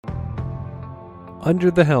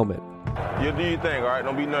Under the Helmet, You do your thing, all right?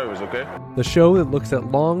 Don't be nervous, okay? the show that looks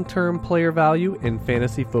at long-term player value in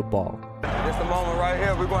fantasy football. It's the moment right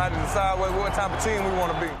here. We're going to have to decide what type of team we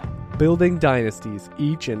want to be. Building dynasties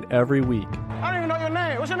each and every week. I don't even know your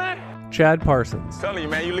name. What's your name? Chad Parsons, Telling you,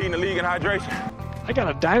 man, you leading the league in hydration. I got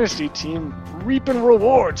a dynasty team reaping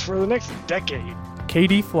rewards for the next decade.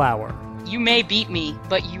 Katie Flower, You may beat me,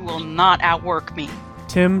 but you will not outwork me.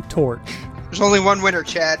 Tim Torch. There's only one winner,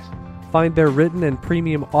 Chad. Find their written and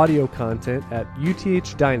premium audio content at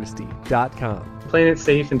uthdynasty.com. Playing it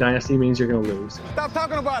safe in Dynasty means you're going to lose. Stop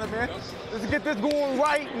talking about it, man. Let's get this going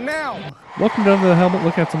right now. Welcome to Under the Helmet,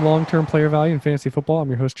 looking at some long-term player value in fantasy football. I'm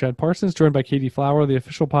your host, Chad Parsons, joined by Katie Flower, the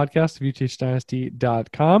official podcast of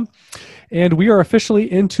uthdynasty.com. And we are officially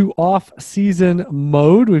into off-season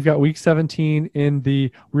mode. We've got Week 17 in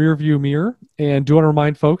the rearview mirror. And do want to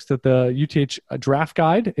remind folks that the UTH draft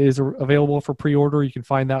guide is available for pre-order. You can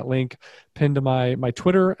find that link pinned to my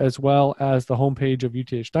Twitter, as well as the homepage of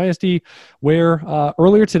UTH Dynasty, where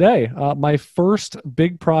earlier today, my first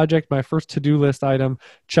big project, my first to-do list item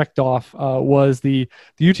checked off was the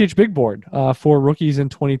UTH big board for rookies in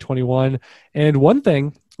 2021. And one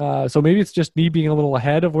thing, so maybe it's just me being a little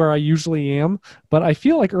ahead of where I usually am, but I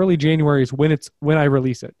feel like early January is when I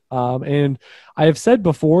release it. And I have said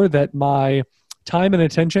before that my time and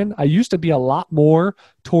attention, I used to be a lot more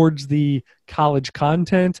towards the college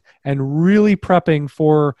content and really prepping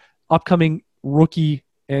for upcoming rookie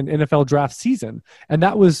and NFL draft season. And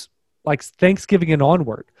that was like Thanksgiving and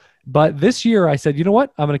onward. But this year I said, you know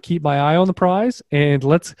what? I'm going to keep my eye on the prize, and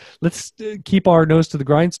let's keep our nose to the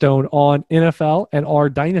grindstone on NFL and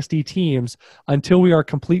our dynasty teams until we are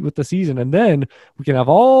complete with the season. And then we can have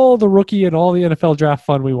all the rookie and all the NFL draft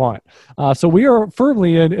fun we want. So we are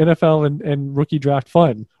firmly in NFL and rookie draft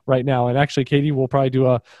fun right now. And actually, Katie, will probably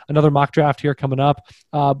do another mock draft here coming up.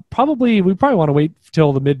 We probably want to wait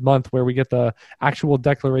till the mid-month where we get the actual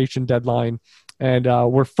declaration deadline. And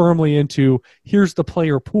we're firmly into here's the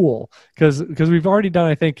player pool because we've already done,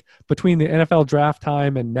 I think, between the NFL draft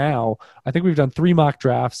time and now, I think we've done 3 mock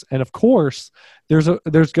drafts. And of course, there's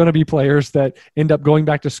going to be players that end up going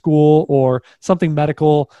back to school or something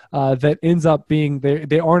medical that ends up being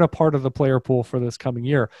they aren't a part of the player pool for this coming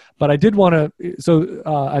year. But I did want to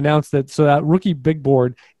announce that rookie big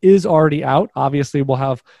board is already out. Obviously, we'll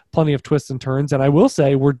have plenty of twists and turns. And I will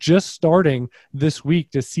say we're just starting this week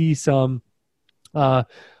to see some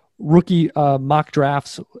rookie mock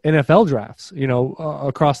drafts, NFL drafts,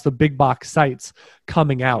 across the big box sites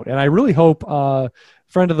coming out. And I really hope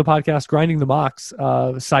friend of the podcast, Grinding the Mocks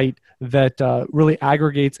site that really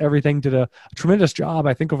aggregates everything, did a tremendous job,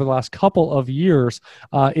 I think, over the last couple of years.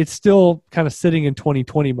 It's still kind of sitting in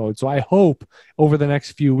 2020 mode. So I hope over the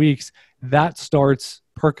next few weeks that starts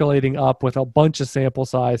percolating up with a bunch of sample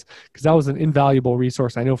size, because that was an invaluable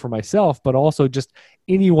resource, I know, for myself, but also just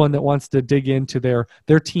anyone that wants to dig into their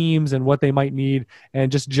teams and what they might need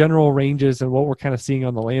and just general ranges and what we're kind of seeing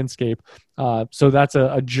on the landscape. So that's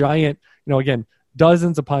a giant, again,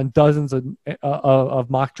 dozens upon dozens of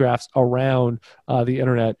mock drafts around the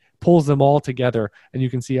internet, pulls them all together, and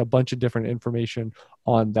you can see a bunch of different information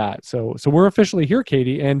on that. So we're officially here,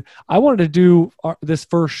 Katie, and I wanted to do this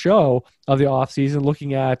first show of the off season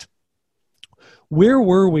looking at where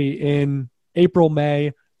were we in April,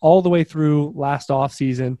 May, all the way through last off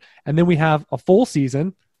season, and then we have a full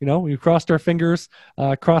season. We crossed our fingers,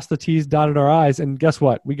 crossed the T's, dotted our I's, and guess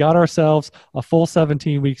what? We got ourselves a full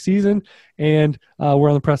 17-week season, and we're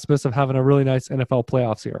on the precipice of having a really nice NFL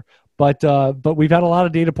playoffs here. But we've had a lot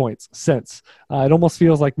of data points since. It almost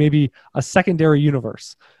feels like maybe a secondary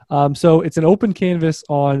universe. So it's an open canvas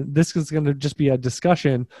on this is going to just be a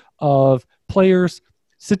discussion of players,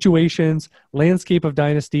 situations, landscape of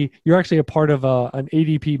dynasty. You're actually a part of an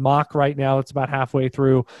ADP mock right now. It's about halfway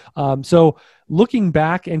through. So looking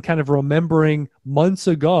back and kind of remembering months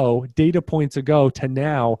ago, data points ago to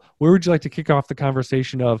now, where would you like to kick off the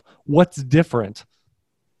conversation of what's different?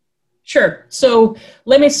 Sure. So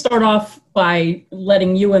let me start off by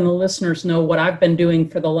letting you and the listeners know what I've been doing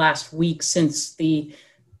for the last week since the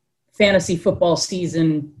fantasy football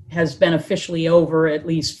season has been officially over, at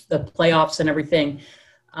least the playoffs and everything.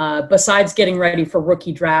 Besides getting ready for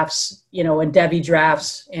rookie drafts, and Devy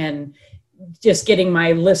drafts, and just getting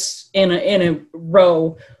my lists in a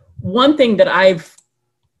row. One thing that I've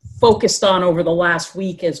focused on over the last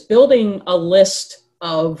week is building a list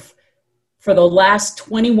of, for the last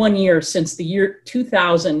 21 years since the year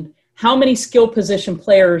 2000, how many skill position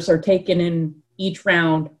players are taken in each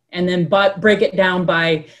round, and then break it down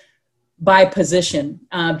by position,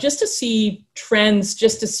 just to see trends,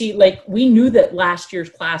 just to see, we knew that last year's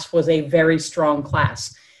class was a very strong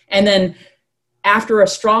class. And then after a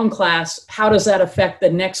strong class, how does that affect the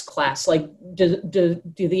next class? Like, do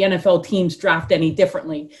the NFL teams draft any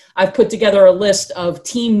differently? I've put together a list of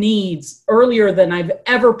team needs earlier than I've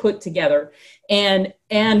ever put together, and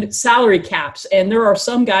salary caps. And there are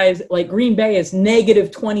some guys like Green Bay is negative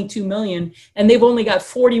 22 million, and they've only got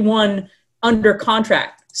 41 under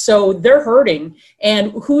contract. So they're hurting.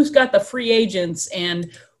 And who's got the free agents, and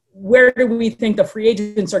where do we think the free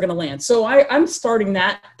agents are going to land? So I'm starting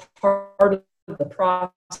that part of the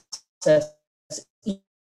process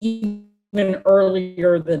even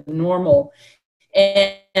earlier than normal.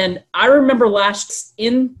 And I remember last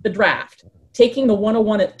in the draft taking the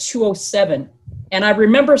 101 at 207, and I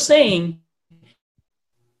remember saying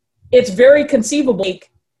it's very conceivable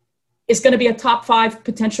it's going to be a top 5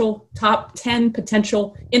 potential, top 10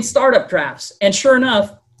 potential in startup drafts. And sure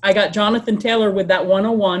enough, I got Jonathan Taylor with that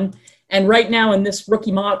 101, and right now in this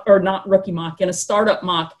rookie mock, or not rookie mock, in a startup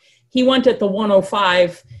mock, he went at the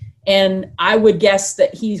 105, and I would guess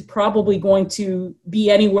that he's probably going to be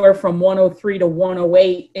anywhere from 103 to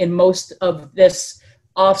 108 in most of this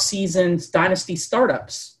off-season's dynasty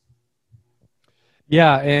startups.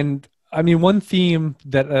 Yeah, and I mean, one theme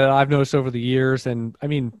that I've noticed over the years, and I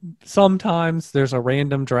mean, sometimes there's a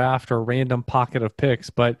random draft or a random pocket of picks,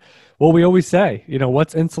 but what we always say,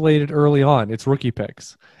 what's insulated early on? It's rookie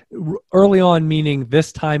picks. Early on meaning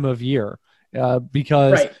this time of year,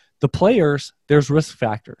 because right. The players, there's risk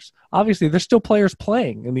factors. Obviously, there's still players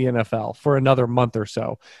playing in the NFL for another month or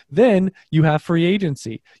so. Then you have free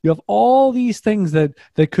agency. You have all these things that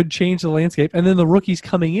could change the landscape. And then the rookies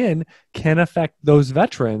coming in can affect those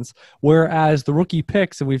veterans. Whereas the rookie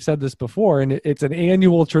picks, and we've said this before, and it's an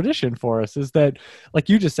annual tradition for us, is that, like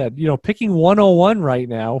you just said, picking 101 right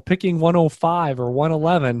now, picking 105 or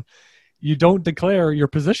 111, you don't declare your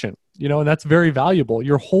position, and that's very valuable.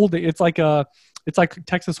 You're holding, it's like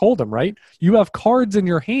Texas Hold'em, right? You have cards in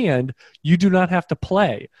your hand. You do not have to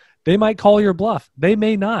play. They might call your bluff. They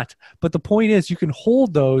may not. But the point is you can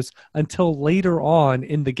hold those until later on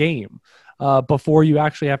in the game before you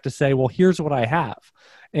actually have to say, well, here's what I have.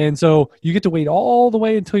 And so you get to wait all the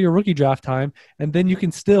way until your rookie draft time, and then you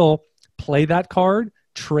can still play that card,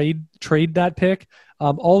 trade that pick,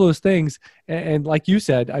 all those things. And like you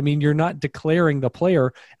said, I mean, you're not declaring the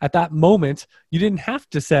player at that moment. You didn't have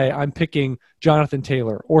to say, I'm picking Jonathan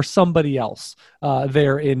Taylor or somebody else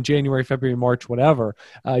there in January, February, March, whatever.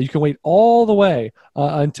 You can wait all the way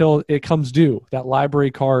until it comes due. That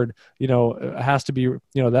library card, has to be,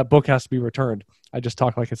 that book has to be returned. I just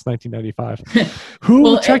talk like it's 1995.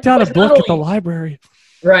 Who checked out a book at the library?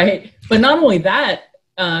 Right. But not only that,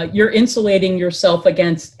 you're insulating yourself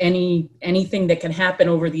against anything that can happen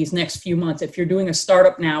over these next few months. If you're doing a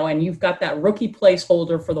startup now and you've got that rookie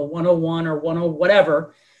placeholder for the 101 or 10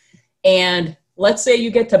 whatever, and let's say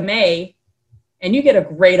you get to May and you get a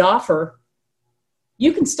great offer,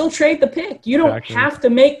 you can still trade the pick. You don't have to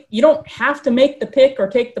make the pick or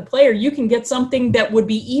take the player. You can get something that would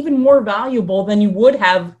be even more valuable than you would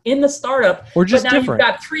have in the startup. Or just but now different. You've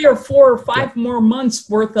got 3 or 4 or 5 more months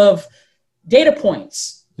worth of data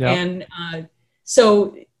points. Yeah. And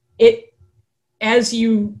so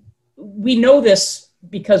we know this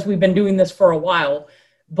because we've been doing this for a while,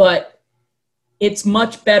 but it's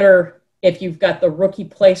much better if you've got the rookie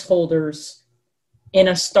placeholders in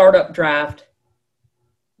a startup draft.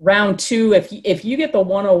 Round 2, if you get the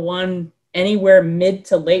 101 anywhere mid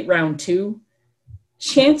to late round 2,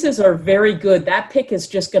 chances are very good that pick is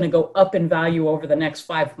just going to go up in value over the next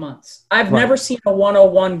 5 months. I've never seen a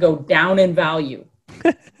 101 go down in value.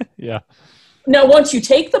 Yeah. Now, once you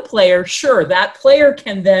take the player, sure, that player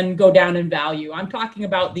can then go down in value. I'm talking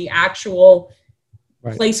about the actual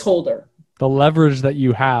placeholder. The leverage that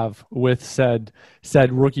you have with said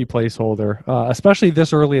rookie placeholder, especially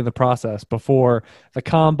this early in the process, before the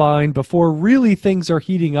combine, before really things are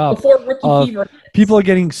heating up, before rookie fever hits. People are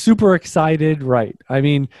getting super excited, right? I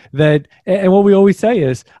mean, and what we always say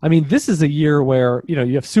is, I mean, this is a year where,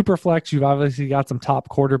 you have super flex, you've obviously got some top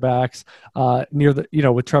quarterbacks near the,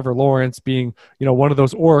 with Trevor Lawrence being, one of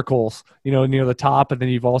those oracles, near the top. And then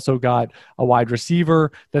you've also got a wide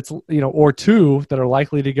receiver that's, or 2 that are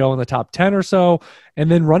likely to go in the top 10 or so. And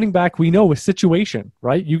then running back, we know with situation,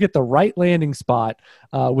 right? You get the right landing spot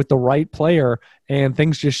with the right player and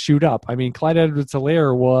things just shoot up. I mean, Clyde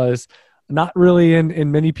Edwards-Helaire was not really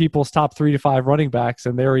in many people's top 3 to 5 running backs.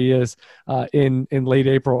 And there he is in late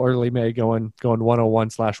April, early May going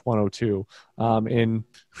 101/102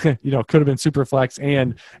 could have been super flex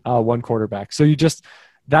and one quarterback. So you just,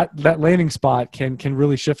 that landing spot can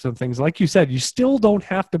really shift some things. Like you said, you still don't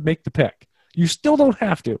have to make the pick. You still don't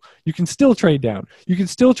have to. You can still trade down. You can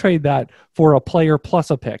still trade that for a player plus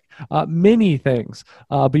a pick. Many things,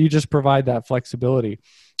 but you just provide that flexibility.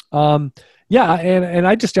 Yeah, and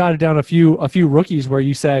I just jotted down a few rookies where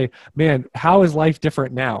you say, man, how is life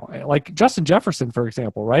different now? Like Justin Jefferson, for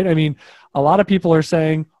example, right? I mean, a lot of people are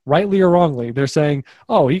saying, rightly or wrongly, they're saying,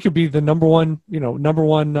 oh, he could be the number one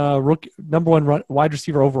wide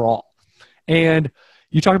receiver overall. And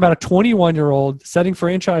you talk about a 21-year-old setting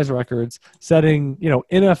franchise records, setting,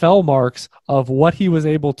 NFL marks of what he was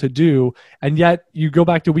able to do, and yet you go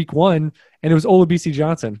back to week 1, and it was Olabisi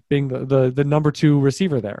Johnson being the number 2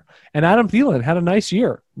 receiver there. And Adam Thielen had a nice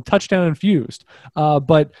year, touchdown infused.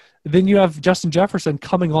 But then you have Justin Jefferson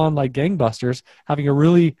coming on like gangbusters, having a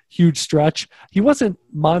really huge stretch. He wasn't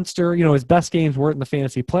monster. His best games weren't in the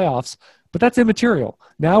fantasy playoffs, but that's immaterial.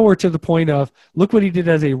 Now we're to the point of, look what he did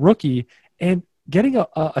as a rookie, and getting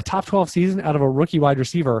a top 12 season out of a rookie wide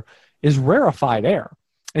receiver is rarefied air.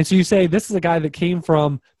 And so you say this is a guy that came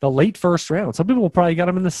from the late first round. Some people probably got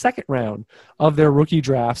him in the second round of their rookie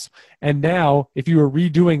drafts. And now if you were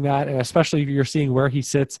redoing that, and especially if you're seeing where he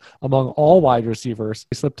sits among all wide receivers,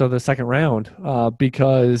 he slipped to the second round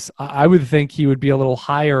because I would think he would be a little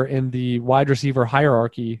higher in the wide receiver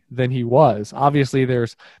hierarchy than he was. Obviously,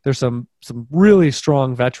 there's some really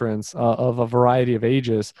strong veterans of a variety of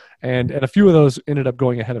ages, and a few of those ended up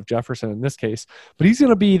going ahead of Jefferson in this case. But he's going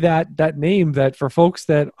to be that name that for folks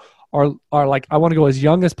that are like, I want to go as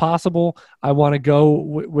young as possible. I want to go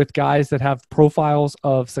with guys that have profiles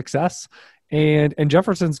of success. And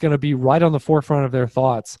Jefferson's going to be right on the forefront of their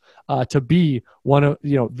thoughts to be one of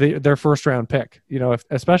their first round pick.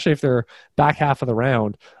 Especially if they're back half of the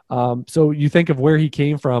round. So you think of where he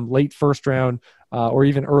came from, late first round or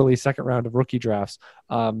even early second round of rookie drafts.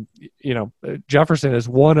 Jefferson is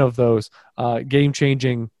one of those game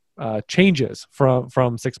changing changes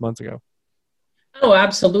from 6 months ago. Oh,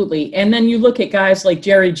 absolutely. And then you look at guys like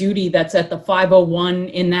Jerry Jeudy, that's at the 501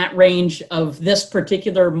 in that range of this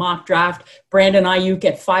particular mock draft. Brandon Ayuk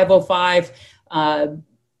at 505.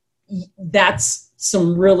 That's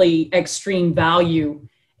some really extreme value.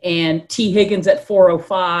 And T. Higgins at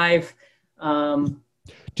 405.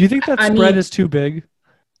 Do you think that spread is too big?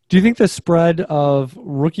 Do you think the spread of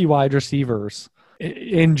rookie wide receivers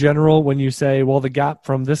in general, when you say, well, the gap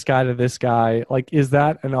from this guy to this guy, like, is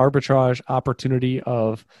that an arbitrage opportunity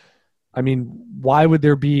of, why would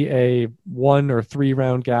there be a 1 or 3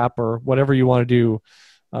 round gap or whatever you want to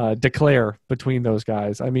do, declare between those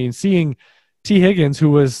guys? Seeing T. Higgins,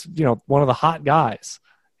 who was, one of the hot guys,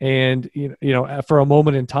 and, for a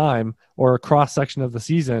moment in time or a cross section of the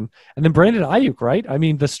season, and then Brandon Ayuk, right?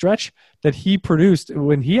 The stretch that he produced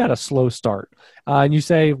when he had a slow start, and you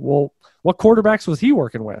say, well, what quarterbacks was he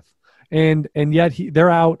working with? And yet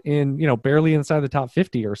they're out in, barely inside the top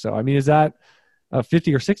 50 or so. Is that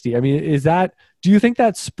 50 or 60? Do you think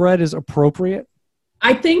that spread is appropriate?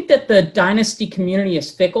 I think that the dynasty community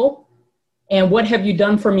is fickle, and what have you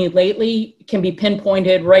done for me lately can be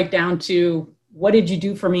pinpointed right down to, what did you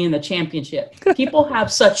do for me in the championship? People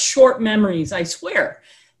have such short memories, I swear.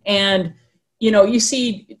 And, you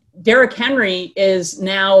see Derrick Henry is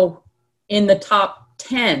now in the top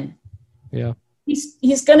 10. Yeah.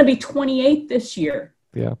 He's going to be 28 this year.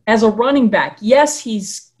 Yeah. As a running back. Yes,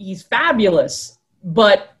 he's fabulous,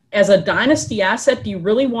 but as a dynasty asset, do you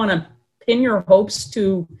really want to pin your hopes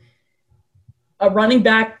to a running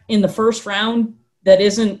back in the first round that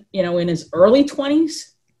isn't, in his early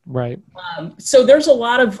 20s? Right. So there's a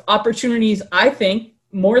lot of opportunities, I think,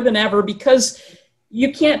 more than ever, because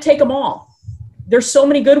you can't take them all. There's so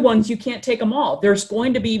many good ones, you can't take them all. There's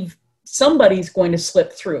going to be somebody's going to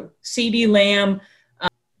slip through. CeeDee Lamb,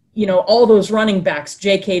 all those running backs,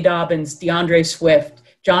 J.K. Dobbins, DeAndre Swift,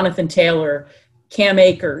 Jonathan Taylor, Cam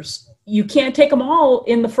Akers. You can't take them all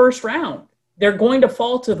in the first round. They're going to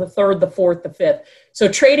fall to the third, the fourth, the fifth. So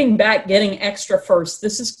trading back, getting extra first,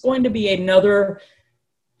 this is going to be another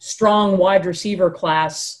strong wide receiver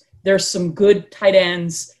class. There's some good tight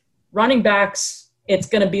ends. Running backs, it's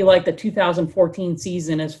going to be like the 2014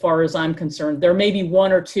 season as far as I'm concerned. There may be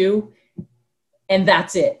 1 or 2, and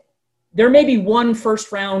that's it. There may be 1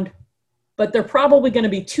 first round, but they're probably going to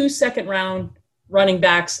be 2 second round running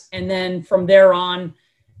backs, and then from there on,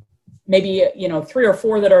 maybe 3 or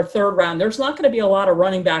 4 that are third round. There's not going to be a lot of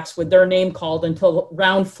running backs with their name called until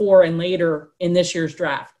round 4 and later in this year's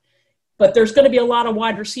draft. But there's going to be a lot of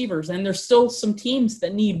wide receivers, and there's still some teams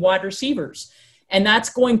that need wide receivers. And that's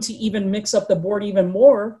going to even mix up the board even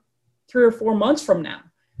more 3 or 4 months from now.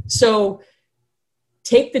 So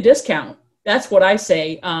take the discount. That's what I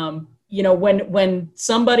say. When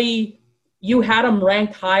somebody, you had them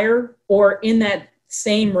ranked higher or in that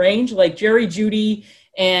same range, like Jerry Jeudy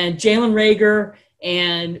and Jalen Reagor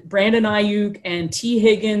and Brandon Ayuk and T.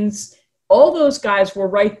 Higgins. All those guys were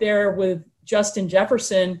right there with Justin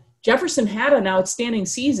Jefferson. Jefferson had an outstanding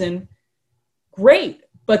season. Great.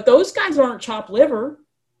 But those guys aren't chopped liver.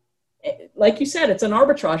 Like you said, it's an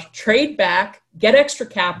arbitrage. Trade back, get extra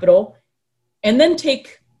capital, and then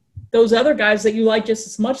take those other guys that you like just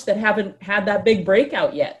as much that haven't had that big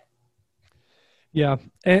breakout yet. Yeah.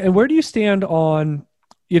 And where do you stand on,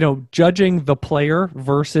 judging the player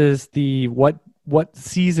versus the what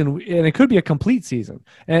season, and it could be a complete season.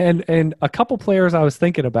 And a couple players I was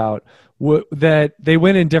thinking about that they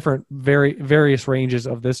went in different various ranges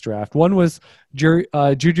of this draft. One was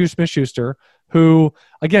Juju Smith-Schuster, who,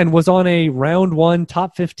 again, was on a round one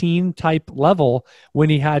top 15 type level when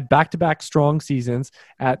he had back-to-back strong seasons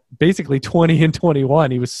at basically 20 and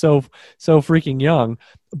 21. He was so freaking young.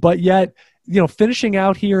 But yet, finishing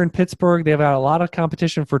out here in Pittsburgh, they've had a lot of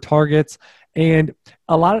competition for targets. And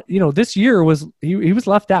a lot of, this year he was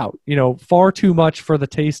left out, far too much for the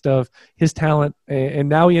taste of his talent. And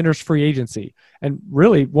now he enters free agency, and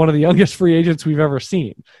really one of the youngest free agents we've ever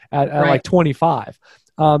seen at like 25.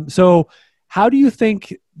 So how do you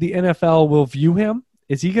think the NFL will view him?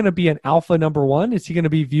 Is he going to be an alpha number one? Is he going to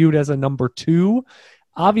be viewed as a number two?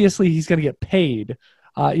 Obviously he's going to get paid,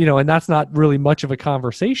 and that's not really much of a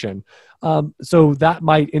conversation. So that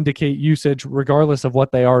might indicate usage regardless of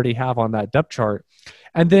what they already have on that depth chart.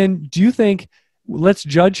 And then do you think, let's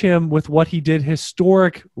judge him with what he did,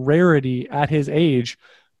 historic rarity at his age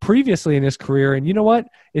previously in his career. And you know what?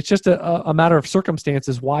 It's just a matter of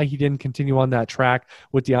circumstances why he didn't continue on that track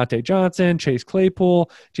with Deontay Johnson, Chase Claypool,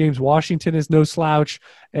 James Washington is no slouch.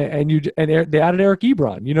 And they added Eric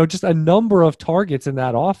Ebron, just a number of targets in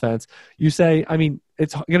that offense. You say,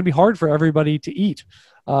 it's going to be hard for everybody to eat.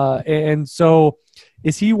 And so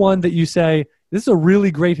is he one that you say, this is a really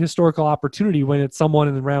great historical opportunity when it's someone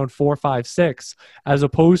in round 4, 5, 6, as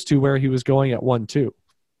opposed to where he was going at 1, 2?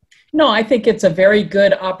 No, I think it's a very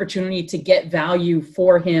good opportunity to get value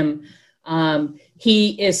for him.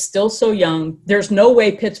 He is still so young. There's no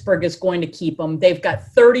way Pittsburgh is going to keep him. They've got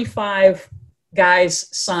 35 guys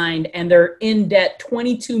signed, and they're in debt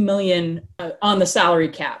 $22 million on the salary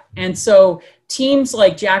cap. And so teams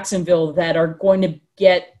like Jacksonville that are going to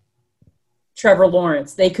get Trevor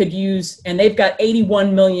Lawrence, they could use, and they've got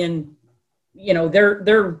 $81 million.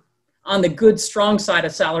 They're on the good, strong side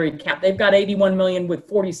of salary cap. They've got $81 million with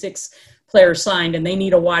 46 players signed, and they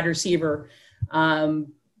need a wide receiver.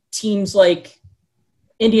 Teams like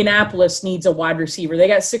Indianapolis needs a wide receiver. They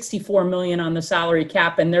got $64 million on the salary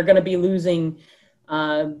cap, and they're going to be losing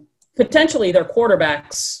potentially their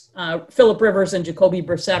quarterbacks. Phillip Rivers and Jacoby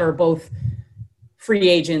Brissett are both free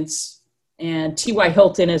agents, and T.Y.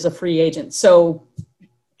 Hilton is a free agent. So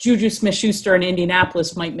Juju Smith-Schuster in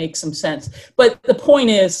Indianapolis might make some sense. But the point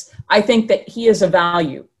is, I think that he is a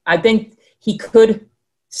value. I think he could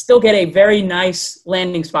still get a very nice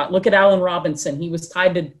landing spot. Look at Allen Robinson. He was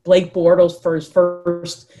tied to Blake Bortles for his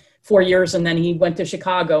first 4 years, and then he went to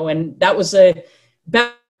Chicago, and that was a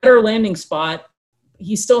better landing spot.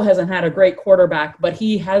 He still hasn't had a great quarterback, but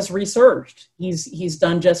he has resurged. He's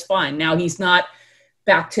done just fine. Now he's not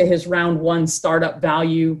back to his round one startup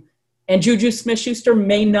value. And Juju Smith-Schuster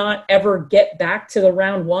may not ever get back to the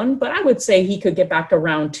round one, but I would say he could get back to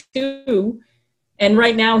round two. And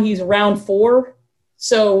right now he's round 4.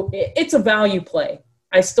 So it's a value play.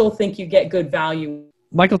 I still think you get good value.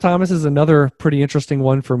 Michael Thomas is another pretty interesting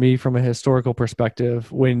one for me from a historical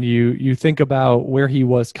perspective. When you think about where he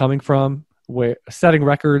was coming from, where setting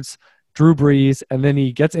records, Drew Brees, and then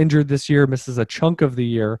he gets injured this year, misses a chunk of the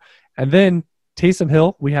year. And then Taysom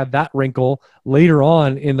Hill, we had that wrinkle later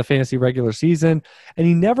on in the fantasy regular season, and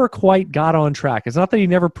he never quite got on track. It's not that he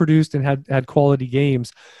never produced and had quality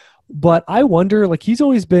games, but I wonder, he's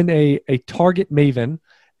always been a target maven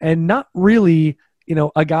and not really,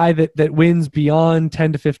 a guy that wins beyond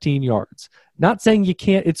 10 to 15 yards. Not saying you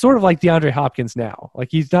can't. It's sort of like DeAndre Hopkins now.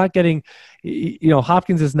 He's not getting,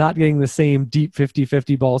 Hopkins is not getting the same deep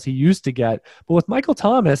 50-50 balls he used to get. But with Michael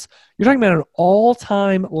Thomas, you're talking about an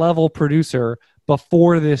all-time level producer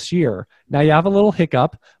before this year. Now you have a little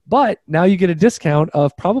hiccup, but now you get a discount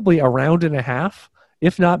of probably a round and a half,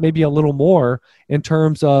 if not maybe a little more, in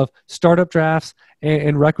terms of startup drafts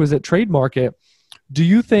and requisite trade market. Do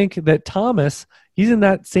you think that Thomas, he's in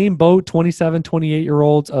that same boat, 27,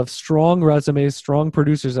 28-year-olds of strong resumes, strong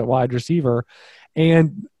producers at wide receiver,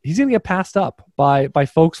 and he's going to get passed up by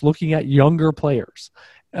folks looking at younger players?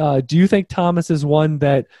 Do you think Thomas is one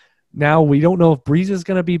that Now we don't know if Breeze is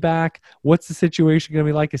going to be back. What's the situation going to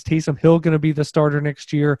be like? Is Taysom Hill going to be the starter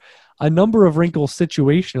next year? A number of wrinkles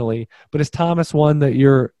situationally, but is Thomas one that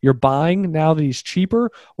you're buying now that he's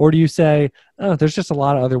cheaper, or do you say, oh, there's just a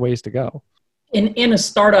lot of other ways to go? In a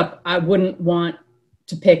startup, I wouldn't want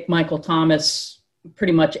to pick Michael Thomas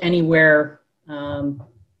pretty much anywhere.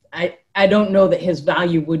 I don't know that his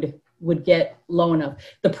value would get low enough.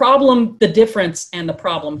 The difference,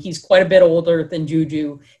 he's quite a bit older than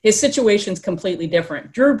Juju. His situation's completely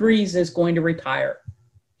different. Drew Brees is going to retire.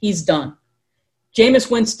 He's done.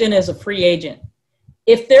 Jameis Winston is a free agent.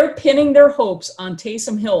 If they're pinning their hopes on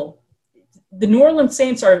Taysom Hill, the New Orleans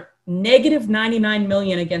Saints are negative $99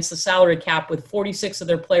 million against the salary cap with 46 of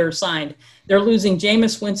their players signed. They're losing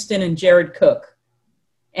Jameis Winston and Jared Cook.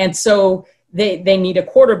 And so they need a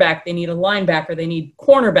quarterback, they need a linebacker, they need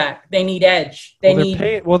cornerback, they need edge.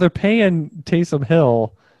 They're paying Taysom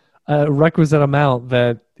Hill a requisite amount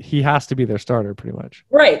that he has to be their starter pretty much.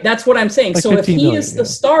 Right, that's what I'm saying. Like so if he million, is the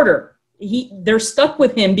starter, they're stuck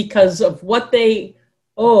with him because of what they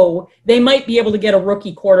owe. They might be able to get a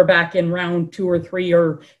rookie quarterback in round 2 or 3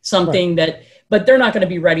 or something, right, but they're not going to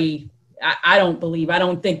be ready. I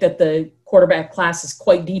don't think that the quarterback class is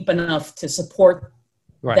quite deep enough to support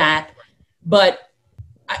that. But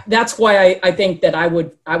that's why I think that I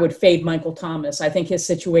would fade Michael Thomas. I think his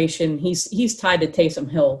situation, he's tied to Taysom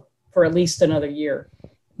Hill for at least another year.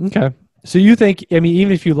 Okay. So you think,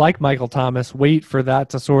 even if you like Michael Thomas, wait for that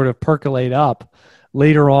to sort of percolate up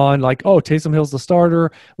later on, like, oh, Taysom Hill's the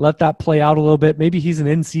starter, let that play out a little bit. Maybe he's an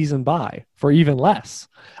in-season buy for even less.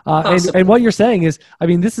 And what you're saying is,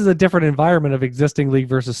 this is a different environment of existing league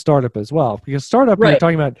versus startup as well. Because startup, you're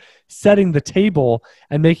talking about setting the table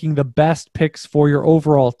and making the best picks for your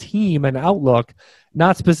overall team and outlook,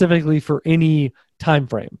 not specifically for any time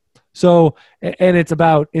frame. So, and it's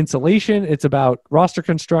about insulation, it's about roster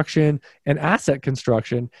construction and asset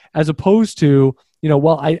construction, as opposed to,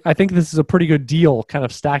 I think this is a pretty good deal kind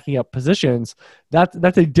of stacking up positions.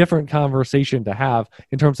 That's a different conversation to have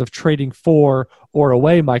in terms of trading for or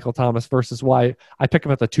away Michael Thomas versus why I pick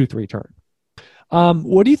him at the 2-3 turn.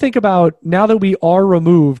 What do you think about now that we are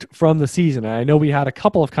removed from the season? And I know we had a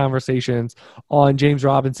couple of conversations on James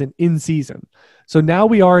Robinson in season. So now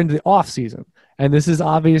we are in the off season. And this is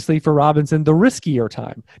obviously for Robinson the riskier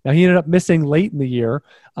time. Now he ended up missing late in the year.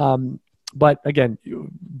 But again,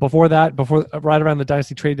 before right around the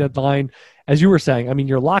dynasty trade deadline, as you were saying,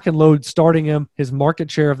 you're lock and load starting him. His market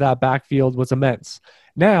share of that backfield was immense.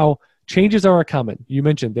 Now changes are coming. You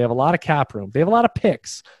mentioned they have a lot of cap room. They have a lot of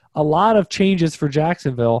picks, a lot of changes for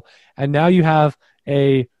Jacksonville. And now you have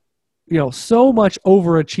so much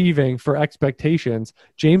overachieving for expectations,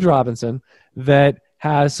 James Robinson, that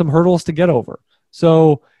has some hurdles to get over.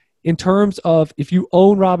 So in terms of if you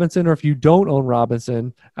own Robinson or if you don't own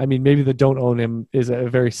Robinson, maybe the don't own him is a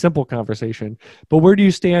very simple conversation, but where do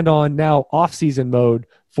you stand on now off-season mode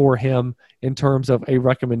for him in terms of a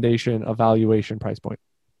recommendation, evaluation, price point?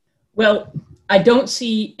 Well, I don't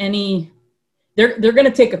see any – they're going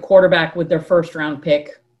to take a quarterback with their first-round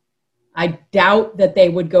pick. I doubt that they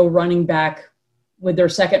would go running back with their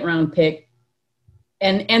second-round pick.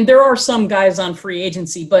 And there are some guys on free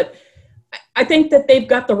agency, but – I think that they've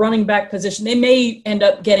got the running back position. They may end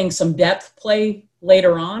up getting some depth play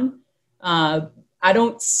later on. I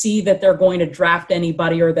don't see that they're going to draft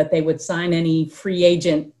anybody or that they would sign any free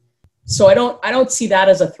agent. So I don't see that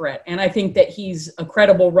as a threat. And I think that he's a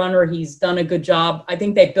credible runner. He's done a good job. I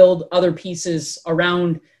think they build other pieces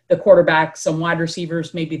around the quarterback, some wide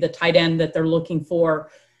receivers, maybe the tight end that they're looking for,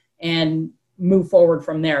 and move forward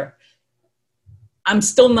from there. I'm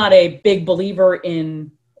still not a big believer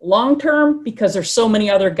in long-term because there's so many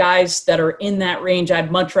other guys that are in that range.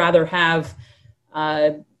 I'd much rather have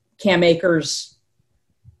Cam Akers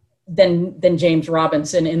than James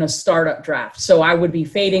Robinson in a startup draft. So I would be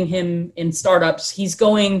fading him in startups. He's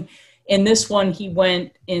going in this one. He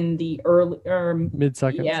went in the early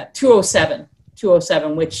mid-second. Yeah,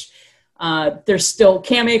 207, which there's still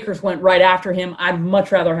Cam Akers went right after him. I'd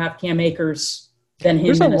much rather have Cam Akers than him.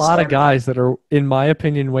 There's a lot of guys that are, in my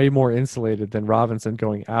opinion, way more insulated than Robinson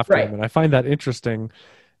going after him. And I find that interesting.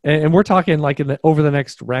 And we're talking like over the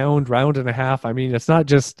next round and a half. It's not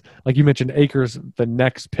just like you mentioned Akers, the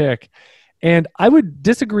next pick. And I would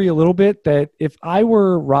disagree a little bit that if I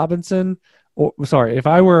were if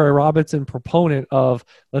I were a Robinson proponent of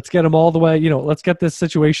let's get him all the way, let's get this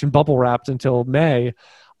situation bubble wrapped until May,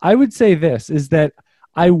 I would say this is that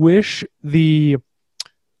I wish the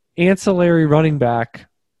ancillary running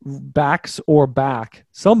backs or back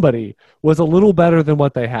somebody was a little better than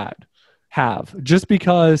what they have, just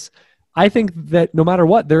because I think that no matter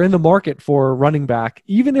what, they're in the market for running back,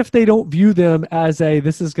 even if they don't view them as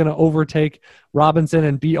this is going to overtake Robinson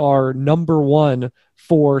and be our number one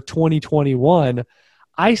for 2021.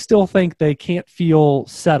 I still think they can't feel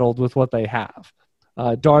settled with what they have.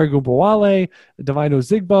 Dare Ogunbowale, Divine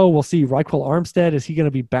Ozigbo, we'll see Raquel Armstead. Is he going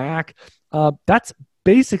to be back? That's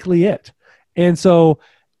basically it. And so,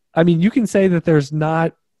 I mean, you can say that there's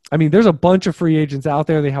a bunch of free agents out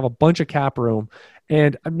there. They have a bunch of cap room.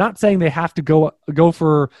 And I'm not saying they have to go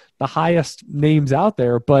for the highest names out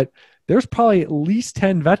there, but there's probably at least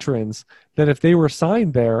 10 veterans that if they were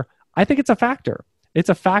signed there, I think it's a factor. It's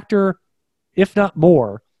a factor, if not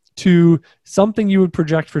more, to something you would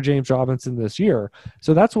project for James Robinson this year.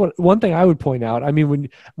 So that's one thing I would point out. I mean,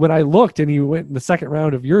 when I looked and you went in the second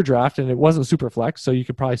round of your draft and it wasn't super flex, so you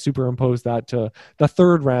could probably superimpose that to the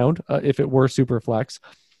third round if it were super flex,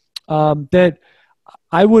 that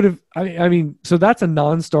I would have, I mean, so that's a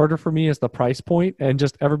non-starter for me as the price point, and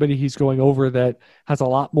just everybody he's going over that has a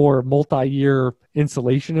lot more multi-year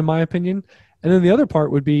insulation, in my opinion. And then the other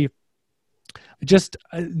part would be just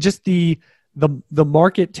the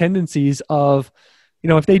market tendencies of,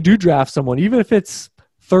 if they do draft someone, even if it's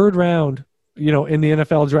third round, in the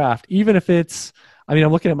NFL draft, even if it's, I'm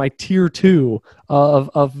looking at my tier 2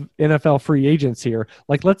 of NFL free agents here.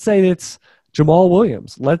 Like, let's say it's Jamal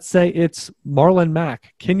Williams. Let's say it's Marlon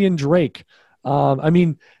Mack, Kenyon Drake.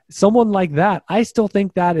 Someone like that, I still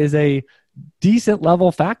think that is a decent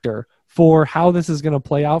level factor for how this is going to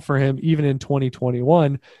play out for him, even in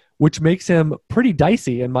 2021, which makes him pretty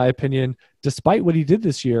dicey, in my opinion, despite what he did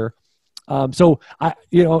this year. So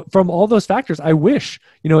from all those factors, I wish,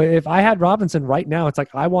 if I had Robinson right now, it's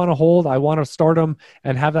like, I want to hold, I want to start him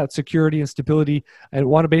and have that security and stability and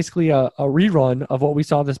want to basically a rerun of what we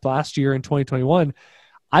saw this last year in 2021.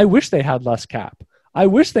 I wish they had less cap. I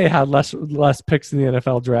wish they had less picks in the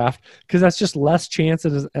NFL draft, because that's just less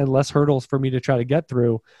chances and less hurdles for me to try to get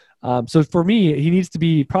through. So for me, he needs to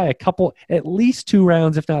be probably at least 2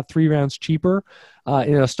 rounds, if not 3 rounds cheaper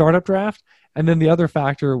in a startup draft. And then the other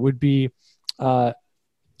factor would be, I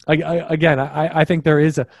think there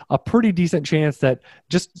is a pretty decent chance that,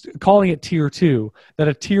 just calling it tier 2, that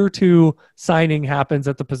a tier 2 signing happens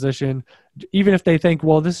at the position, even if they think,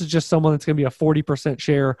 well, this is just someone that's going to be a 40%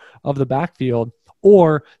 share of the backfield,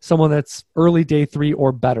 or someone that's early day 3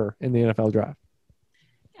 or better in the NFL draft.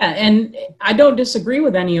 Yeah, and I don't disagree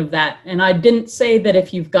with any of that. And I didn't say that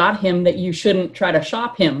if you've got him that you shouldn't try to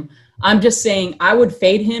shop him. I'm just saying I would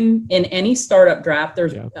fade him in any startup draft.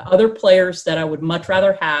 There's other players that I would much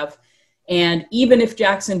rather have. And even if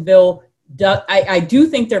Jacksonville I do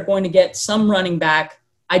think they're going to get some running back.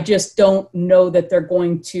 I just don't know that they're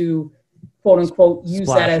going to, quote unquote, use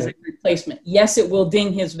that as a replacement. Yes, it will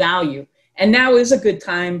ding his value. And now is a good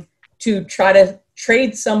time to try to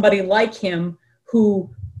trade somebody like him who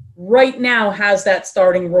right now has that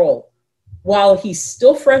starting role. While he's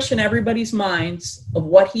still fresh in everybody's minds of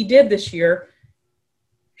what he did this year,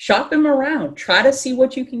 shop him around. Try to see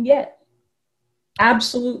what you can get.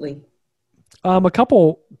 Absolutely. A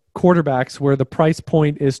couple quarterbacks where the price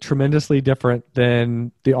point is tremendously different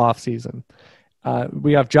than the offseason.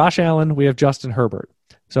 We have Josh Allen. We have Justin Herbert.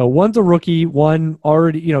 So one's a rookie. One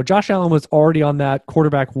already, Josh Allen was already on that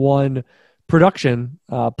quarterback 1 production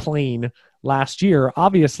plane last year.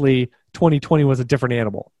 Obviously, 2020 was a different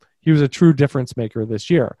animal. He was a true difference maker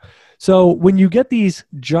this year. So when you get these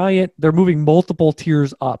giant, they're moving multiple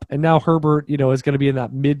tiers up, and now Herbert, is going to be in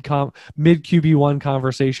that mid QB1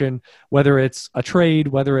 conversation, whether it's a trade,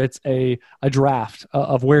 whether it's a draft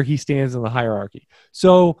of where he stands in the hierarchy.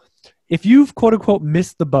 So if you've quote unquote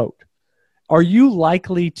missed the boat, are you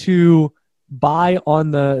likely to buy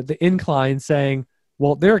on the incline saying,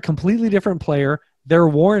 well, they're a completely different player. They're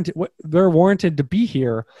warranted to be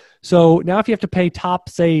here. So now if you have to pay top,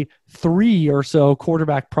 say, 3 or so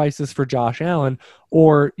quarterback prices for Josh Allen,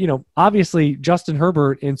 or, obviously Justin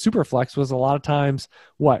Herbert in Superflex was a lot of times,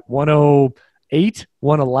 108,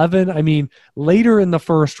 111? Later in the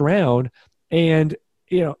first round, and,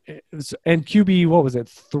 and QB, what was it?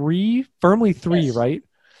 3? Firmly 3, yes. Right?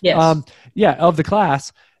 Yes. Of the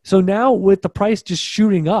class. So now with the price just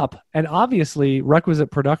shooting up, and obviously requisite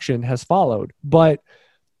production has followed, but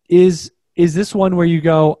is this one where you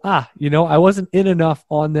go, I wasn't in enough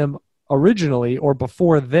on them originally or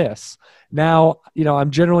before this. Now, I'm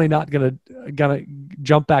generally not gonna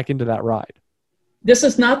jump back into that ride. This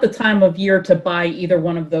is not the time of year to buy either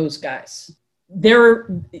one of those guys.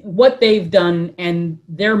 What they've done and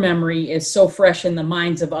their memory is so fresh in the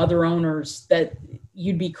minds of other owners that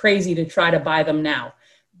you'd be crazy to try to buy them now.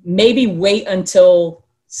 Maybe wait until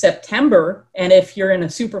September, and if you're in a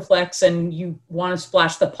super flex and you want to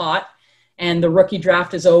splash the pot, and the rookie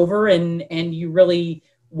draft is over and you really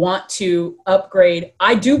want to upgrade,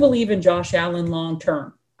 I do believe in Josh Allen long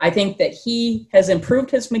term. I think that he has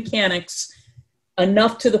improved his mechanics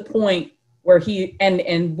enough to the point where he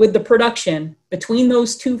and with the production between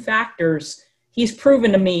those two factors, he's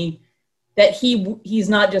proven to me that he's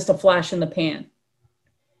not just a flash in the pan.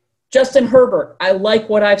 Justin Herbert, I like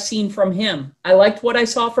what I've seen from him. I liked what I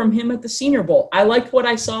saw from him at the Senior Bowl. I liked what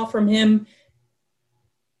I saw from him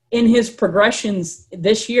in his progressions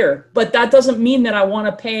this year. But that doesn't mean that I want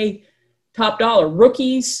to pay top dollar.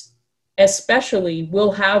 Rookies especially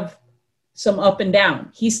will have some up and down.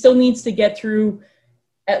 He still needs to get through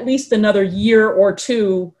at least another year or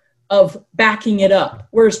two of backing it up.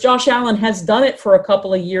 Whereas Josh Allen has done it for a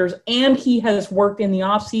couple of years and he has worked in the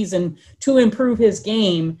offseason to improve his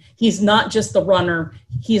game. He's not just the runner.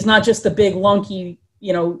 He's not just the big lunky,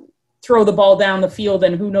 throw the ball down the field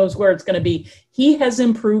and who knows where it's going to be. He has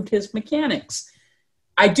improved his mechanics.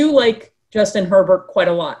 I do like Justin Herbert quite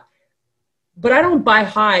a lot, but I don't buy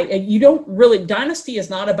high. You don't really, Dynasty is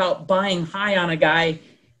not about buying high on a guy.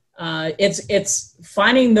 It's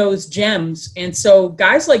finding those gems. And so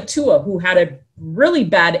guys like Tua, who had a really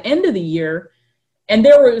bad end of the year, and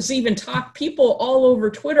there was even talk, people all over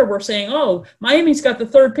Twitter were saying, oh, Miami's got the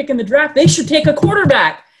 3rd pick in the draft. They should take a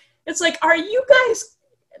quarterback. It's like, are you guys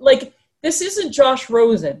this isn't Josh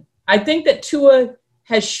Rosen. I think that Tua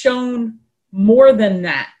has shown more than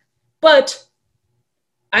that. But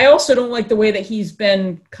I also don't like the way that he's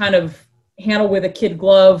been kind of handled with a kid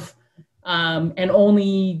glove. And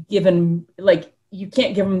only given, you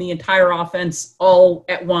can't give him the entire offense all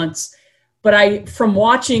at once. But from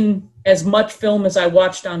watching as much film as I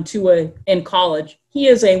watched on Tua in college, he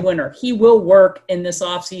is a winner. He will work in this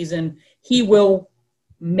offseason. He will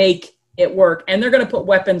make it work. And they're going to put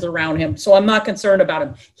weapons around him. So I'm not concerned about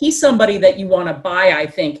him. He's somebody that you want to buy, I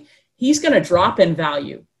think. He's going to drop in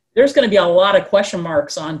value. There's going to be a lot of question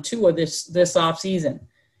marks on Tua this offseason.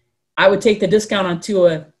 I would take the discount on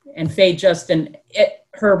Tua and fade Justin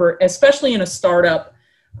Herbert, especially in a startup.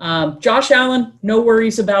 Josh Allen, no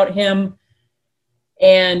worries about him.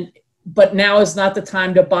 But now is not the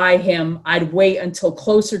time to buy him. I'd wait until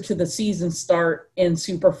closer to the season start in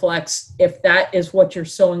Superflex if that is what you're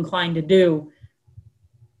so inclined to do.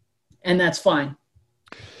 And that's fine.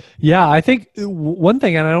 Yeah, I think one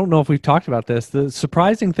thing, and I don't know if we've talked about this, the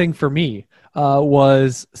surprising thing for me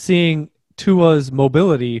was seeing Tua's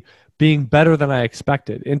mobility being better than I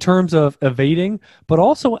expected in terms of evading, but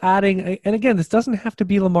also adding, and again, this doesn't have to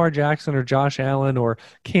be Lamar Jackson or Josh Allen or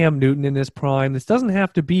Cam Newton in his prime. This doesn't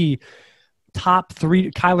have to be top 3,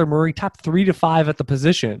 Kyler Murray, top 3 to 5 at the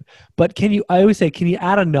position. But I always say, can you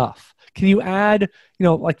add enough? Can you add,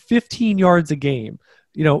 15 yards a game?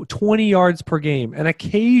 20 yards per game, an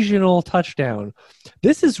occasional touchdown.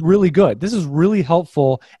 This is really good. This is really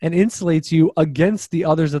helpful and insulates you against the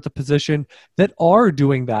others at the position that are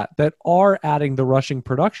doing that are adding the rushing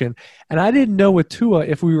production. And I didn't know with Tua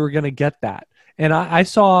if we were going to get that. And I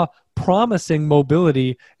saw promising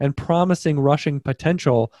mobility and promising rushing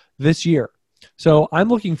potential this year. So I'm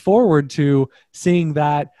looking forward to seeing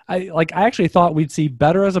that. I actually thought we'd see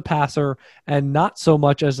better as a passer and not so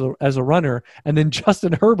much as a runner. And then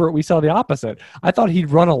Justin Herbert, we saw the opposite. I thought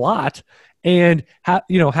he'd run a lot and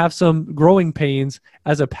have some growing pains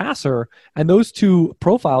as a passer. And those two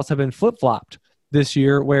profiles have been flip-flopped this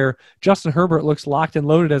year, where Justin Herbert looks locked and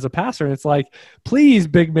loaded as a passer. And it's like, please,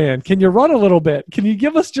 big man, can you run a little bit? Can you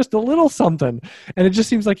give us just a little something? And it just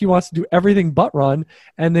seems like he wants to do everything but run.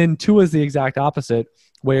 And then Tua is the exact opposite,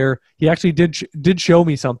 where he actually did show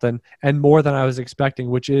me something and more than I was expecting,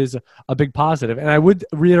 which is a big positive. And I would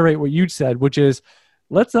reiterate what you said, which is,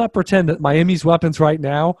 let's not pretend that Miami's weapons right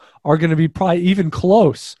now are going to be probably even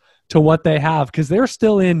close to what they have, because they're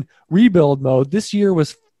still in rebuild mode. This year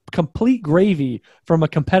was complete gravy from a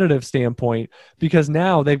competitive standpoint, because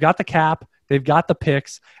now they've got the cap, they've got the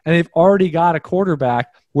picks, and they've already got a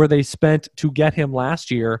quarterback where they spent to get him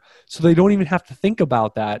last year. So they don't even have to think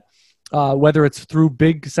about that, whether it's through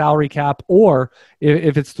big salary cap or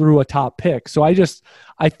if it's through a top pick. So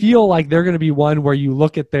I feel like they're going to be one where you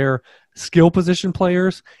look at their skill position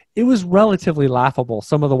players. It was relatively laughable,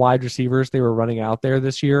 some of the wide receivers they were running out there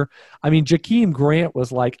this year. I mean, Jakeem Grant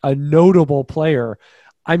was like a notable player.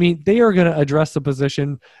 I mean, they are going to address the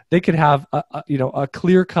position. They could have a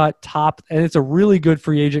clear-cut top, and it's a really good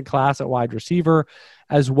free agent class at wide receiver,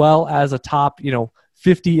 as well as a top,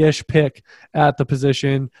 50-ish pick at the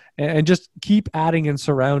position, and just keep adding and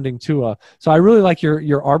surrounding Tua. So I really like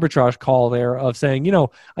your arbitrage call there of saying,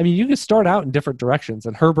 you can start out in different directions,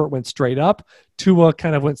 and Herbert went straight up, Tua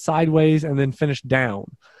kind of went sideways and then finished down.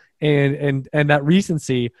 And that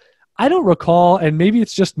recency, I don't recall, and maybe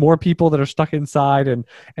it's just more people that are stuck inside,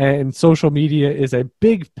 and social media is a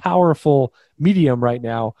big, powerful medium right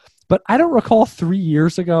now. But I don't recall 3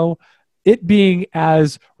 years ago it being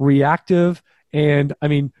as reactive. And I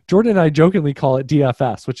mean, Jordan and I jokingly call it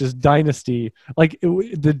DFS, which is dynasty. Like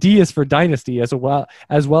the D is for dynasty as well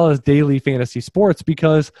as daily fantasy sports,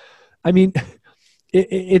 because I mean,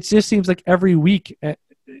 it just seems like every week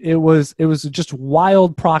it was just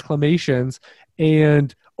wild proclamations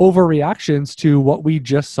and overreactions to what we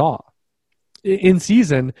just saw in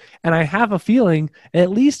season. And I have a feeling, at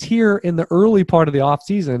least here in the early part of the off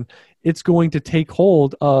season, it's going to take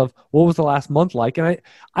hold of what was the last month like. And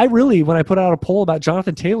I really, when I put out a poll about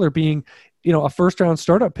Jonathan Taylor being, a first round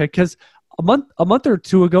startup pick, because a month or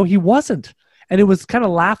two ago he wasn't. And it was kind of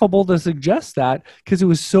laughable to suggest that, because it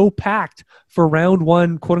was so packed for round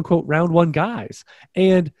one, quote unquote, round one guys.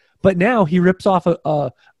 But now he rips off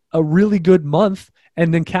a really good month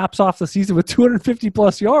and then caps off the season with 250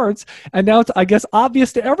 plus yards. And now it's, I guess,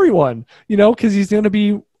 obvious to everyone, because he's going to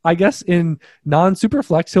be, I guess, in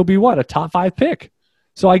non-superflex, he'll be a top 5 pick.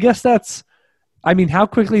 So I guess how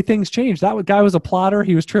quickly things change. That guy was a plotter.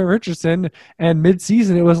 He was Trent Richardson. And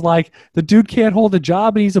mid-season, it was like the dude can't hold a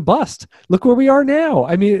job and he's a bust. Look where we are now.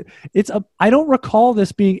 I mean, I don't recall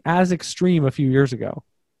this being as extreme a few years ago.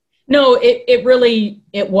 No,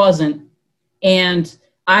 it wasn't. And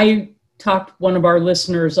I talked one of our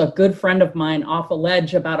listeners, a good friend of mine, off a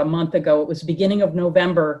ledge about a month ago. It was beginning of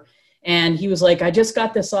November. And he was like, I just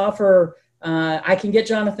got this offer. I can get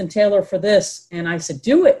Jonathan Taylor for this. And I said,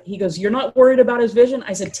 do it. He goes, you're not worried about his vision?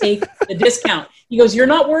 I said, take the discount. He goes, you're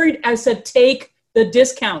not worried? I said, take the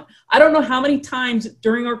discount. I don't know how many times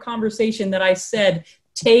during our conversation that I said,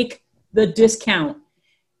 take the discount.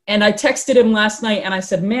 And I texted him last night and I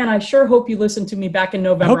said, man, I sure hope you listened to me back in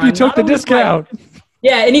November. I hope you took the discount.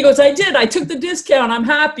 Yeah. And he goes, I did. I took the discount. I'm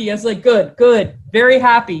happy. I was like, good, very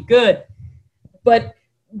happy, good. But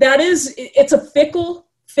it's a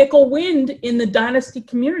fickle wind in the dynasty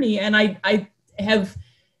community. And I have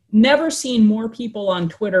never seen more people on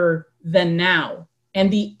Twitter than now. And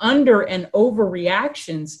the under and over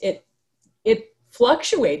reactions, it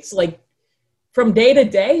fluctuates like from day to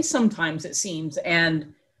day, sometimes it seems.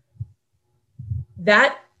 And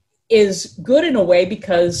that is good in a way,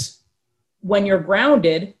 because when you're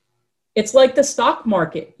grounded, it's like the stock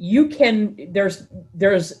market.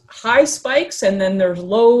 There's high spikes and then there's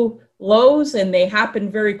lows, and they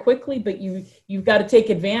happen very quickly, but you've got to take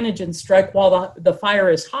advantage and strike while the fire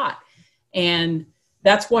is hot. And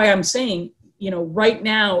that's why I'm saying, right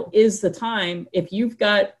now is the time. If you've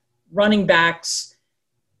got running backs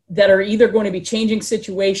that are either going to be changing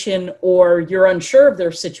situation or you're unsure of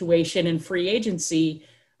their situation in free agency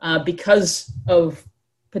because of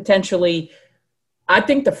potentially, I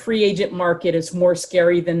think the free agent market is more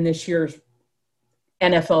scary than this year's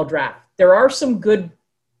NFL draft. There are some good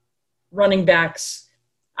running backs.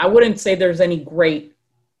 I wouldn't say there's any great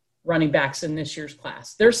running backs in this year's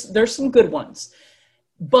class. There's some good ones.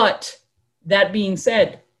 But that being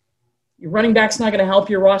said, your running back's not going to help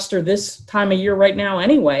your roster this time of year right now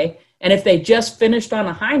anyway. And if they just finished on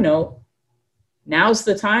a high note, now's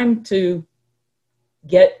the time to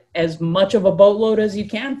get as much of a boatload as you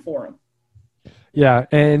can for them. Yeah,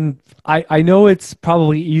 and I know it's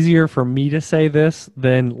probably easier for me to say this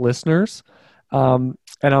than listeners, and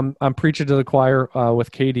I'm preaching to the choir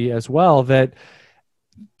with Katie as well, that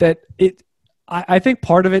I think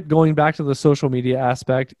part of it, going back to the social media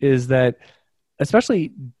aspect, is that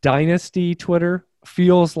especially Dynasty Twitter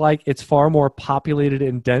feels like it's far more populated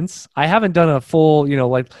and dense. I haven't done a full,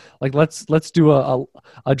 let's do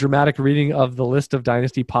a dramatic reading of the list of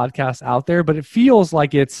Dynasty podcasts out there, but it feels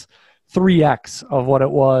like it's 3x of what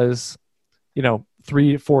it was,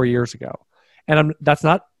 3-4 years ago. And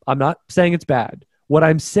I'm not saying it's bad. What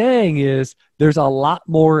I'm saying is there's a lot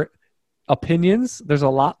more opinions. There's a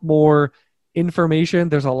lot more information.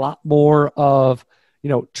 There's a lot more of,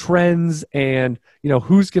 trends and,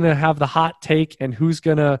 who's going to have the hot take and who's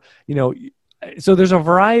going to, so there's a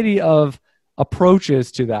variety of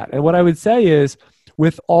approaches to that. And what I would say is,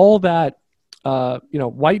 with all that,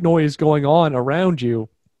 white noise going on around you,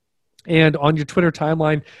 and on your Twitter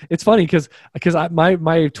timeline, it's funny because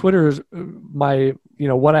my Twitter's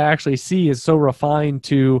what I actually see is so refined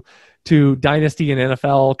to dynasty and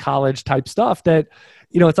NFL college type stuff that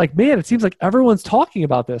it's like, man, it seems like everyone's talking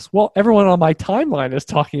about this. Well, everyone on my timeline is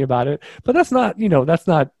talking about it, but that's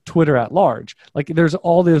not Twitter at large. Like, there's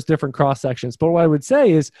all those different cross sections. But what I would say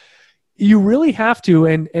is, you really have to,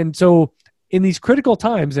 and so in these critical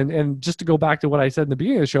times, and just to go back to what I said in the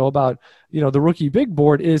beginning of the show about the rookie big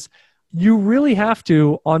board, is you really have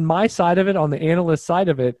to, on my side of it, on the analyst side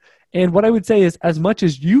of it, And what I would say is, as much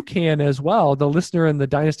as you can as well, the listener and the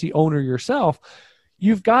dynasty owner yourself,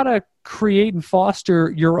 you've got to create and foster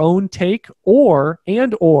your own take or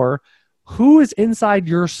who is inside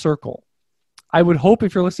your circle. I would hope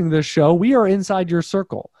if you're listening to this show, we are inside your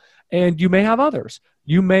circle, and you may have others.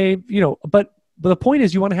 You may, but the point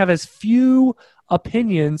is you want to have as few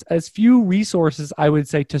opinions, as few resources, I would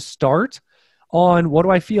say, to start on what do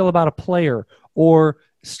I feel about a player or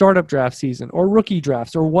startup draft season or rookie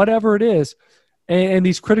drafts or whatever it is. And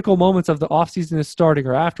these critical moments of the offseason is starting,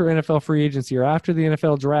 or after NFL free agency, or after the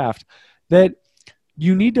NFL draft, that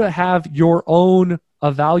you need to have your own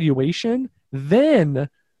evaluation. Then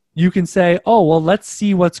you can say, oh, well, let's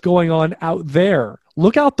see what's going on out there.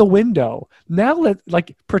 Look out the window. Now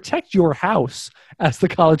protect your house, as the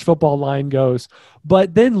college football line goes,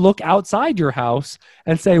 but then look outside your house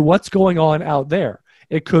and say, what's going on out there?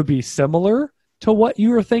 It could be similar to what you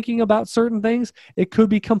were thinking about certain things. It could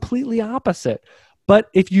be completely opposite. But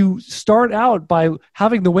if you start out by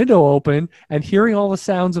having the window open and hearing all the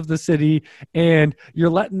sounds of the city and you're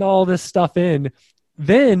letting all this stuff in,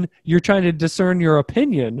 then you're trying to discern your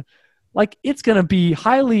opinion. It's going to be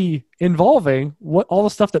highly involving what all the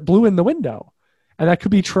stuff that blew in the window. And that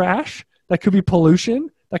could be trash. That could be pollution.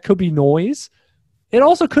 That could be noise. It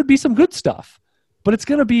also could be some good stuff. But it's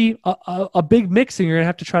going to be a big mix, and you're going to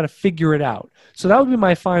have to try to figure it out. So that would be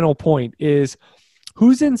my final point, is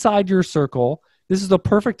who's inside your circle. This is the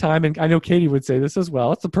perfect time, and I know Katie would say this as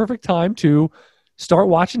well. It's the perfect time to start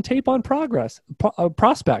watching tape on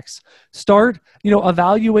prospects. Start,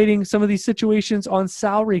 evaluating some of these situations on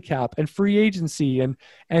salary cap and free agency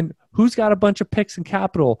and who's got a bunch of picks and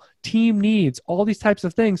capital, team needs, all these types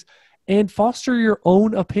of things, and foster your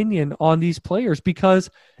own opinion on these players, because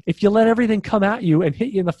if you let everything come at you and hit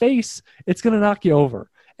you in the face, it's going to knock you over.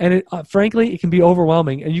 And frankly, it can be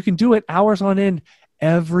overwhelming, and you can do it hours on end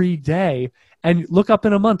every day and look up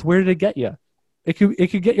in a month, where did it get you? It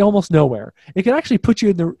could get you almost nowhere. It could actually put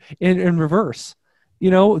you in reverse,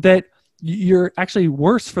 that you're actually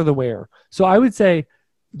worse for the wear. So I would say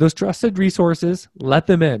those trusted resources, let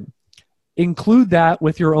them in. Include that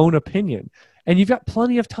with your own opinion. And you've got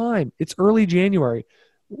plenty of time. It's early January.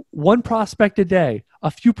 One prospect a day,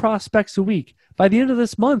 a few prospects a week. By the end of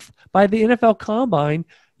this month, by the NFL Combine,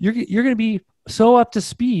 you're going to be so up to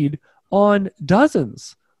speed on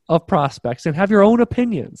dozens of prospects and have your own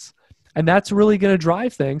opinions. And that's really going to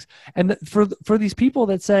drive things. And for these people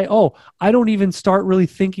that say, oh, I don't even start really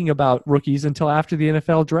thinking about rookies until after the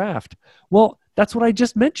NFL draft. Well, that's what I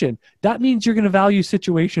just mentioned. That means you're going to value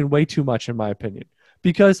situation way too much, in my opinion,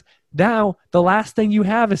 because now the last thing you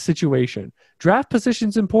have is situation. Draft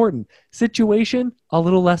position's important. Situation, a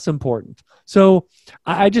little less important. So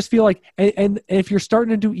I just feel like, and if you're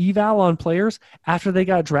starting to do eval on players after they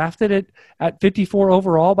got drafted at 54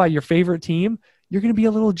 overall by your favorite team, you're going to be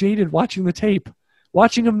a little jaded watching the tape.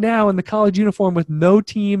 Watching them now in the college uniform with no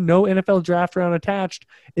team, no NFL draft round attached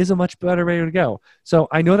is a much better way to go. So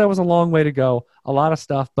I know that was a long way to go, a lot of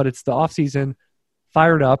stuff, but it's the offseason.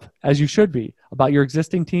 Fired up, as you should be, about your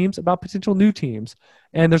existing teams, about potential new teams.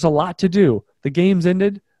 And there's a lot to do. The game's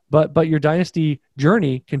ended, but your dynasty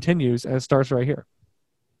journey continues, and it starts right here.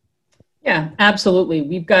 Yeah, absolutely.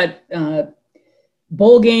 We've got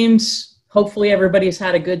bowl games. Hopefully everybody's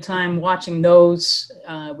had a good time watching those.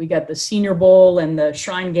 We got the Senior Bowl and the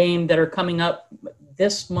Shrine Game that are coming up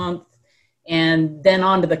this month, and then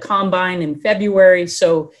on to the Combine in February.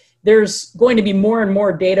 So there's going to be more and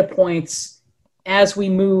more data points as we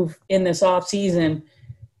move in this off season.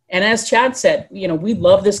 And as Chad said, we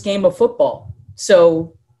love this game of football.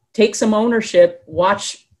 So take some ownership,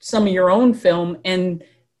 watch some of your own film, and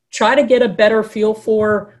try to get a better feel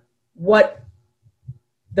for what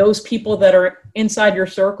those people that are inside your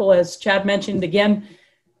circle, as Chad mentioned again,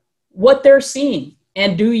 what they're seeing.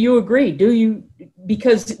 And do you agree?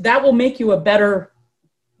 Because that will make you a better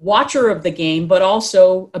watcher of the game, but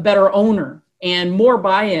also a better owner and more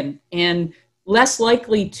buy-in and less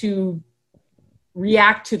likely to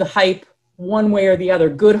react to the hype one way or the other,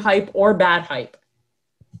 good hype or bad hype.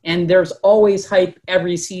 And there's always hype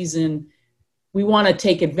every season. We want to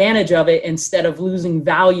take advantage of it instead of losing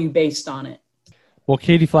value based on it. Well,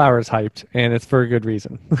 Katie Flower is hyped, and it's for a good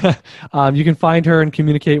reason. You can find her and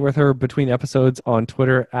communicate with her between episodes on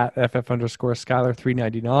Twitter at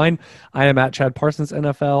 @FF_Skyler399. I am at Chad Parsons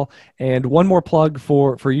NFL. And one more plug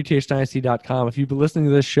for UTHDynasty.com. If you've been listening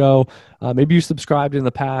to this show, maybe you subscribed in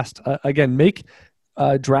the past. Again, make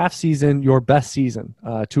draft season your best season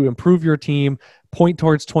to improve your team, point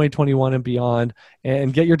towards 2021 and beyond,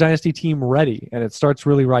 and get your dynasty team ready. And it starts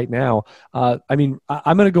really right now. I'm going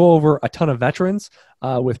to go over a ton of veterans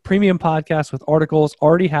with premium podcasts, with articles.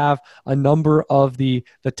 Already have a number of the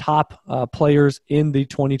top players in the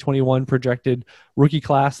 2021 projected rookie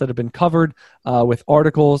class that have been covered with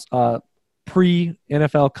articles,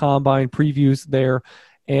 pre-NFL Combine previews there.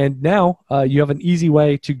 And now you have an easy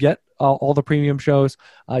way to get all the premium shows.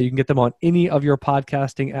 You can get them on any of your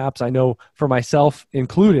podcasting apps. I know for myself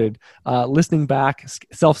included, listening back,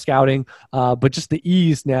 self-scouting, but just the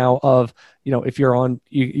ease now of, if you're on,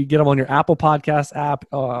 you get them on your Apple Podcast app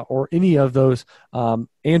or any of those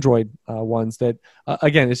Android ones that,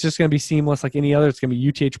 again, it's just going to be seamless like any other. It's going to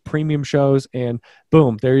be UTH premium shows, and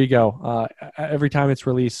boom, there you go. Every time it's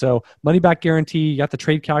released. So money back guarantee, you got the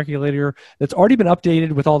trade calculator that's already been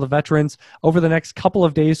updated with all the veterans over the next couple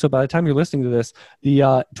of days. So by the time you're listening to this,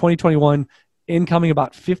 the 2021 incoming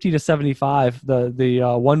about 50 to 75, the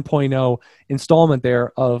 1.0 installment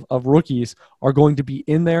there of rookies are going to be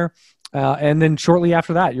in there. And then shortly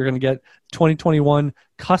after that, you're going to get 2021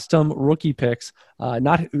 custom rookie picks.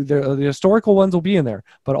 Not the historical ones will be in there,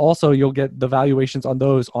 but also you'll get the valuations on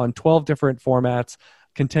those on 12 different formats,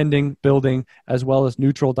 contending, building, as well as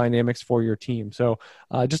neutral dynamics for your team. So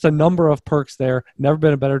just a number of perks there. Never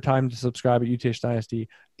been a better time to subscribe at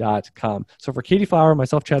uthdynasty.com. So for Katie Flower,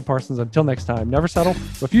 myself, Chad Parsons, until next time, never settle,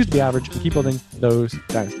 refuse to be average, and keep building those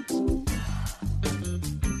dynasties.